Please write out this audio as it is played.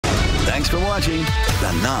Thanks for watching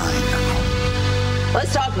The 9.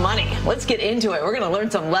 Let's talk money. Let's get into it. We're going to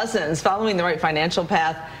learn some lessons. Following the right financial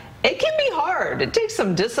path, it can be hard. It takes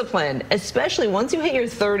some discipline, especially once you hit your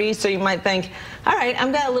 30s. So you might think, all right,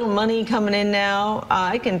 I've got a little money coming in now.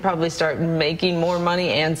 I can probably start making more money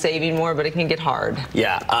and saving more, but it can get hard.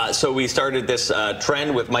 Yeah, so we started this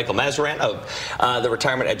trend with Michael Masserant of the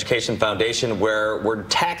Retirement Education Foundation, where we're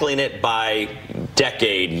tackling it by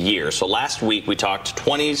decade year. So last week we talked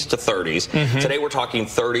 20s to 30s. Today we're talking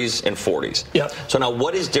 30s and 40s. Yep. So now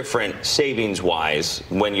what is different savings-wise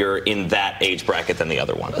when you're in that age bracket than the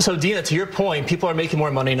other one? So Dina, to your point, people are making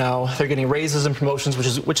more money now. They're getting raises and promotions,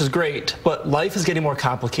 which is great. But life is getting more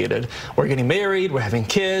complicated. We're getting married. We're having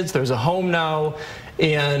kids. There's a home now.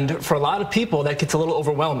 And for a lot of people, that gets a little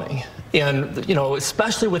overwhelming. And, you know,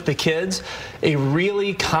 especially with the kids, a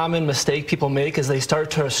really common mistake people make is they start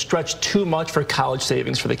to stretch too much for college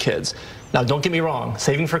savings for the kids. Now, don't get me wrong.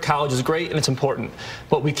 Saving for college is great and it's important.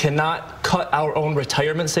 But we cannot cut our own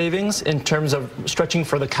retirement savings in terms of stretching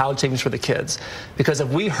for the college savings for the kids. Because if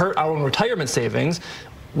we hurt our own retirement savings,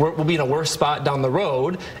 we'll be in a worse spot down the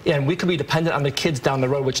road, and we could be dependent on the kids down the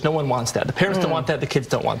road, which no one wants that. The parents don't want that, the kids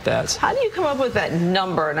don't want that. How do you come up with that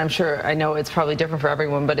number? And I'm sure, I know it's probably different for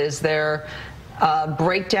everyone, but is there a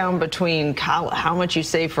breakdown between how much you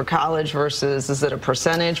save for college versus, is it a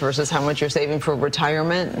percentage versus how much you're saving for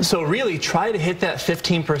retirement? So really try to hit that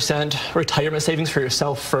 15% retirement savings for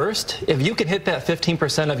yourself first. If you can hit that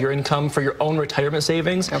 15% of your income for your own retirement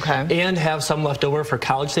savings and have some left over for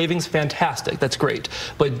college savings, fantastic, that's great.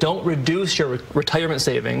 But don't reduce your retirement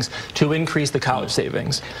savings to increase the college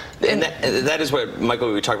savings. And that is what,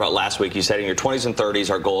 Michael, we talked about last week. You said in your 20s and 30s,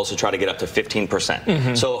 our goal is to try to get up to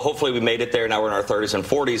 15%. So hopefully we made it there. Now we're in our 30s and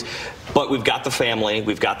 40s, but we've got the family,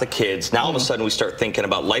 we've got the kids. Now all of a sudden we start thinking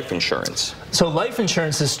about life insurance. So life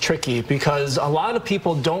insurance is tricky because a lot of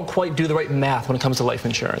people don't quite do the right math when it comes to life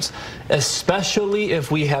insurance, especially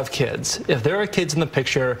if we have kids. If there are kids in the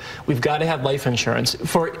picture, we've got to have life insurance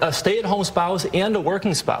for a stay-at-home spouse and a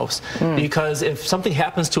working spouse, because if something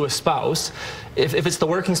happens to a spouse, if it's the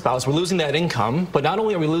working spouse, we're losing that income, but not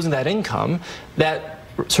only are we losing that income, that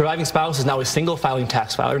surviving spouse is now a single filing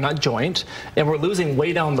tax filer, not joint, and we're losing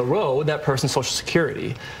way down the road that person's Social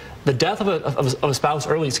Security. The death of a spouse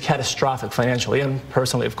early is catastrophic financially and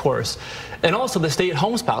personally, of course. And also the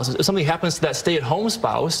stay-at-home spouse. If something happens to that stay-at-home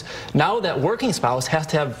spouse, now that working spouse has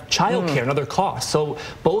to have child care and other costs. So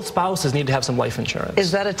both spouses need to have some life insurance.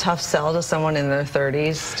 Is that a tough sell to someone in their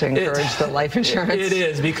 30s to encourage the life insurance? It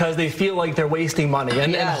is, because they feel like they're wasting money.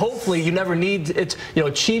 And hopefully you never need it. You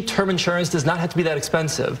know, cheap term insurance does not have to be that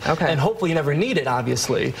expensive. And hopefully you never need it,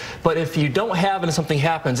 obviously. But if you don't have it and something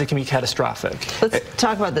happens, it can be catastrophic. Let's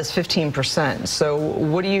talk about this 15%. So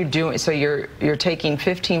what are you doing? So you're taking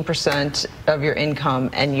 15% of your income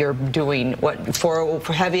and you're doing what,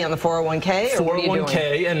 heavy on the 401k? Or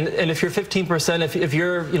 401k, and if you're 15%, if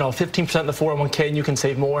you're 15% in the 401k and you can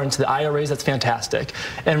save more into the IRAs, that's fantastic.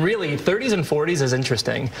 And really 30s and 40s is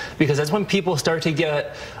interesting because that's when people start to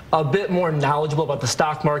get a bit more knowledgeable about the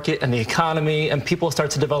stock market and the economy, and people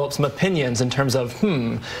start to develop some opinions in terms of,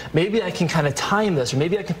 maybe I can kind of time this, or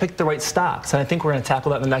maybe I can pick the right stocks. And I think we're going to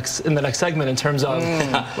tackle that in the next segment in terms of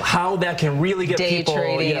how that can really get people day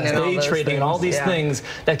trading and all these things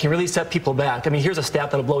that can really set people back. I mean, here's a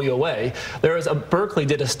stat that'll blow you away. Berkeley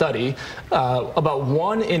did a study about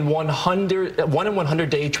 1 in 100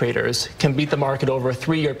 day traders can beat the market over a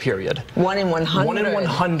 3-year period. 1 in 100? 1 in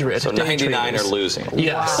 100. So 99 are losing.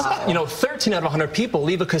 Yes. Wow. 13 out of 100 people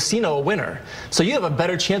leave a casino a winner. So you have a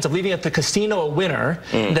better chance of leaving at the casino a winner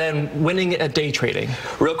than winning at day trading.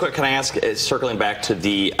 Real quick, can I ask, circling back to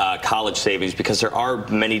the college savings, because there are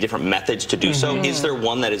many different methods to do so. Is there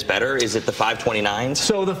one that is better? Is it the 529s?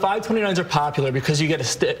 So the 529s are popular because you get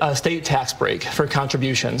a state tax break for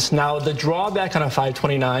contributions. Now, the drawback on a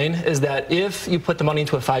 529 is that if you put the money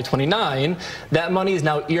into a 529, that money is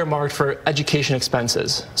now earmarked for education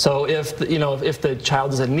expenses. So if the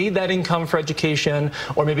child doesn't need that income for education,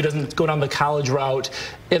 or maybe doesn't go down the college route,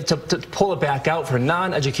 to pull it back out for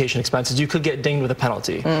non-education expenses, you could get dinged with a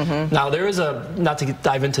penalty. Now, there is not to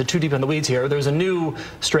dive into too deep in the weeds here, there's a new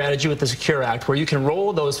strategy with the Secure Act where you can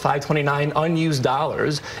roll those 529 unused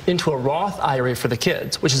dollars into a Roth IRA for the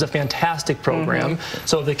kids, which is a fantastic program.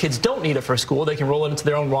 So if the kids don't need it for school, they can roll it into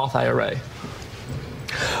their own Roth IRA.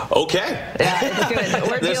 Okay. Yeah, it's good.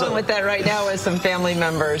 We're dealing with that right now with some family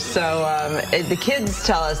members. So the kids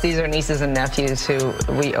tell us, these are nieces and nephews who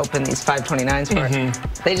we open these 529s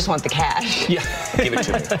for. They just want the cash. Yeah. Give it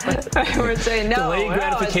to me. We're saying no. Delayed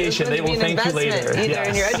gratification. They will thank you later. Either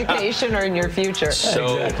in your education or in your future.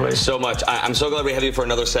 So much. I'm so glad we have you for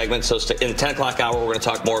another segment. So in the 10 o'clock hour, we're going to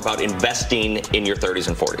talk more about investing in your 30s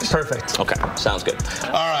and 40s. Perfect. Okay. Sounds good.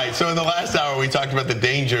 All right. So in the last hour, we talked about the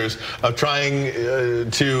dangers of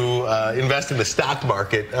trying to invest in the stock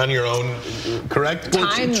market on your own, correct?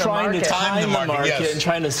 Trying to time the market yes. and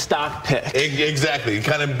trying to stock pick. Exactly.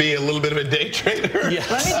 Kind of be a little bit of a day trader. Yeah.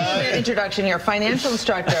 Let me do an introduction here. Financial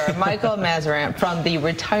instructor Michael Masserant from the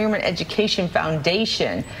Retirement Education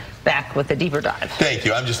Foundation. Back with a deeper dive. Thank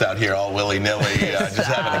you. I'm just out here all willy-nilly, just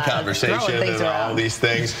having a conversation and all these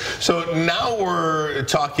things. So now we're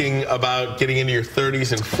talking about getting into your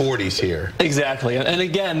 30s and 40s here. Exactly. And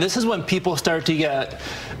again, this is when people start to get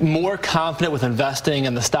more confident with investing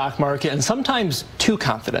in the stock market, and sometimes too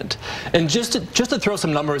confident. And just to throw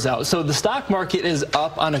some numbers out, so the stock market is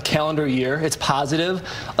up on a calendar year. It's positive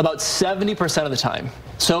about 70% of the time.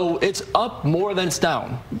 So it's up more than it's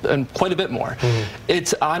down, and quite a bit more.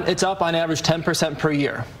 It's up on average 10% per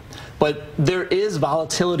year. But there is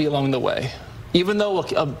volatility along the way. Even though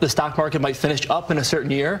the stock market might finish up in a certain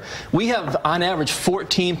year, we have on average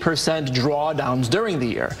 14% drawdowns during the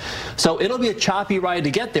year. So it'll be a choppy ride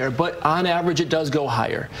to get there, but on average it does go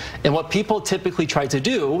higher. And what people typically try to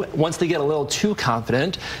do, once they get a little too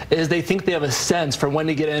confident, is they think they have a sense for when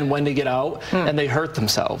to get in, when to get out, and they hurt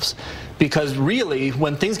themselves. Because really,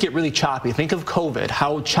 when things get really choppy, think of COVID,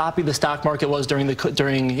 how choppy the stock market was during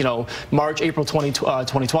March, April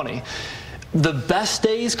 2020. The best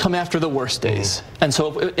days come after the worst days. And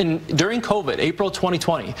so during COVID, April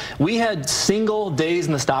 2020, we had single days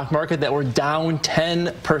in the stock market that were down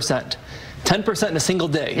 10%. 10% in a single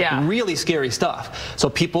day. Yeah. Really scary stuff. So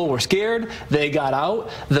people were scared. They got out.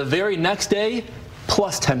 The very next day,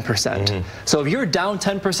 plus 10%. So if you're down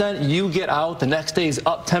 10%, you get out, the next day is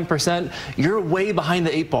up 10%, you're way behind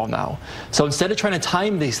the 8 ball now. So instead of trying to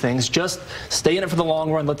time these things, just stay in it for the long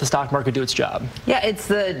run, let the stock market do its job. Yeah, it's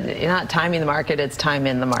not timing the market, it's time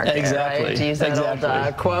in the market. Exactly. Right? To use that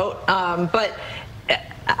old quote. But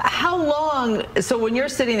how long, so when you're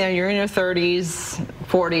sitting there, you're in your 30s,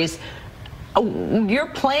 40s, you're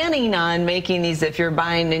planning on making these, if you're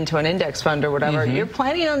buying into an index fund or whatever, you're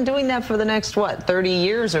planning on doing that for the next, what, 30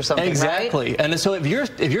 years or something, exactly. Right? And so if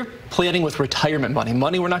you're planning with retirement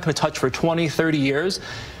money we're not going to touch for 20, 30 years,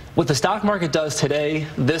 what the stock market does today,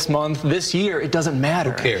 this month, this year, it doesn't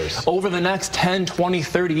matter. Who cares? Over the next 10, 20,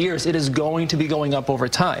 30 years, it is going to be going up over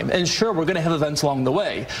time. And sure, we're going to have events along the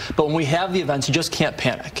way, but when we have the events, you just can't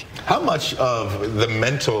panic. How much of the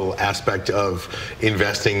mental aspect of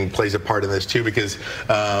investing plays a part in this too? Because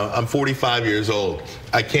I'm 45 years old.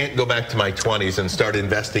 I can't go back to my 20s and start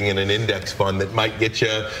investing in an index fund that might get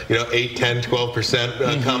you, 8, 10,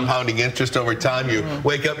 12% compounding interest over time. You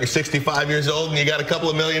wake up, you're 65 years old, and you got a couple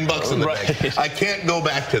of $1 million in the bank. I can't go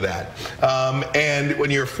back to that. And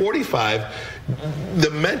when you're 45, the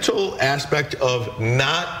mental aspect of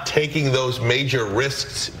not taking those major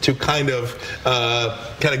risks to kind of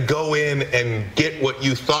go in and get what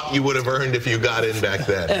you thought you would have earned if you got in back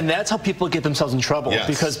then. And that's how people get themselves in trouble,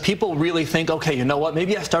 because people really think, okay, you know what,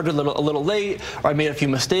 maybe I started a little late, or I made a few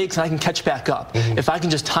mistakes, and I can catch back up. If I can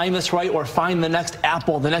just time this right or find the next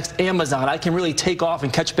Apple, the next Amazon, I can really take off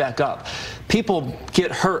and catch back up. People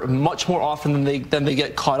get hurt much more often than they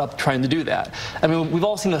get caught up trying to do that. I mean, we've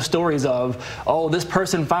all seen the stories of, oh, this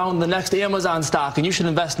person found the next Amazon stock and you should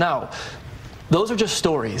invest now. Those are just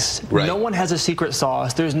stories. Right. No one has a secret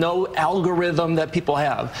sauce. There's no algorithm that people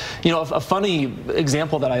have. A funny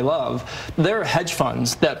example that I love, there are hedge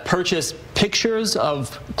funds that purchase pictures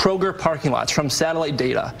of Kroger parking lots from satellite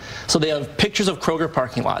data. So they have pictures of Kroger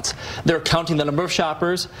parking lots. They're counting the number of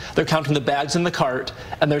shoppers, they're counting the bags in the cart,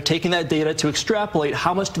 and they're taking that data to extrapolate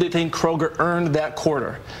how much do they think Kroger earned that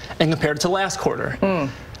quarter and compare it to last quarter.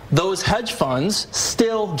 Those hedge funds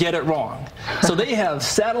still get it wrong. So they have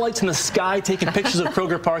satellites in the sky taking pictures of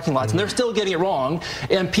Kroger parking lots, and they're still getting it wrong.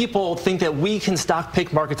 And people think that we can stock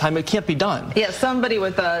pick market time. It can't be done. Yeah, somebody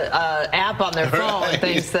with a app on their phone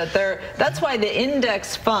thinks that that's why the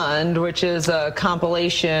index fund, which is a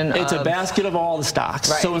compilation It's a basket of all the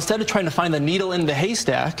stocks. Right. So instead of trying to find the needle in the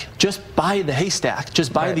haystack, just buy the haystack.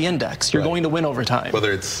 Just buy the index. You're going to win over time.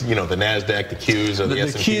 Whether it's, the NASDAQ, the Qs, or the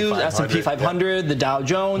S&P 500. S&P 500, the Dow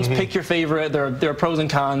Jones. Pick your favorite. There are pros and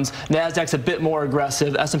cons. NASDAQ's a bit more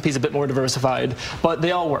aggressive. S&P's a bit more diversified, but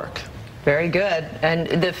they all work. Very good. And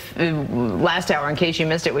the last hour, in case you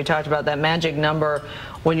missed it, we talked about that magic number.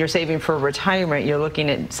 When you're saving for retirement, you're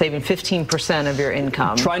looking at saving 15% of your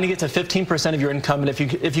income. Trying to get to 15% of your income, and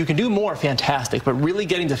if you can do more, fantastic. But really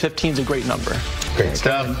getting to 15 is a great number. Great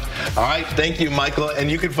stuff. All right, thank you, Michael.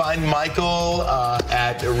 And you can find Michael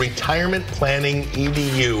at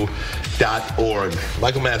retirementplanningedu.org.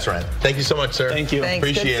 Michael Masserant, thank you so much, sir. Thank you. Thanks.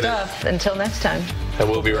 Appreciate Good stuff. Until next time. And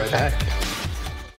we'll be right back.